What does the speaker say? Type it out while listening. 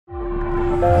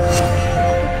In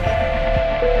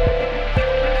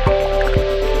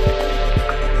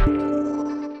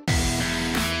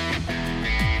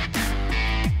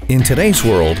today's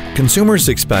world, consumers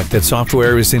expect that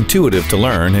software is intuitive to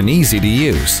learn and easy to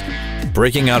use.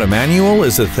 Breaking out a manual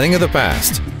is a thing of the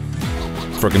past.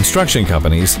 For construction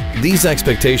companies, these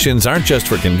expectations aren't just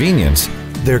for convenience,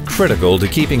 they're critical to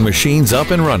keeping machines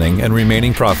up and running and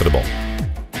remaining profitable.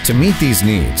 To meet these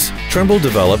needs, Trimble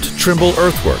developed Trimble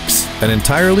Earthworks, an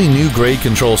entirely new grade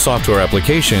control software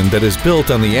application that is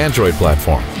built on the Android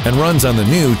platform and runs on the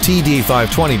new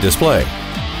TD520 display.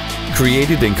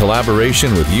 Created in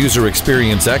collaboration with user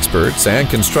experience experts and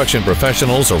construction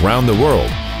professionals around the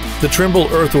world, the Trimble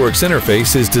Earthworks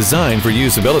interface is designed for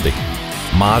usability.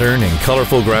 Modern and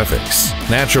colorful graphics,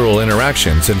 natural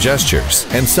interactions and gestures,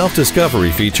 and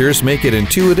self-discovery features make it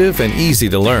intuitive and easy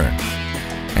to learn.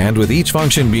 And with each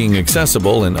function being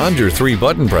accessible in under 3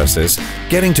 button presses,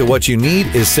 getting to what you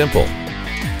need is simple.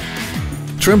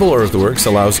 Trimble Earthworks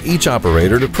allows each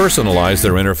operator to personalize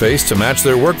their interface to match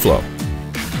their workflow.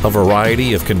 A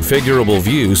variety of configurable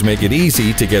views make it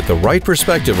easy to get the right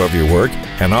perspective of your work,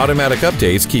 and automatic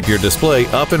updates keep your display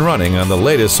up and running on the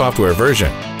latest software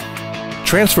version.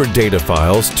 Transfer data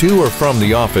files to or from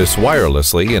the office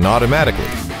wirelessly and automatically,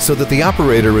 so that the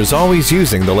operator is always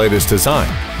using the latest design.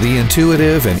 The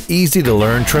intuitive and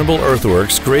easy-to-learn Trimble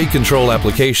Earthworks grade control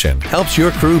application helps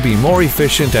your crew be more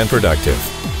efficient and productive.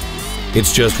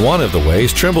 It's just one of the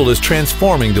ways Trimble is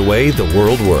transforming the way the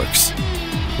world works.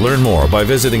 Learn more by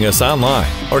visiting us online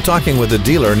or talking with a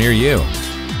dealer near you.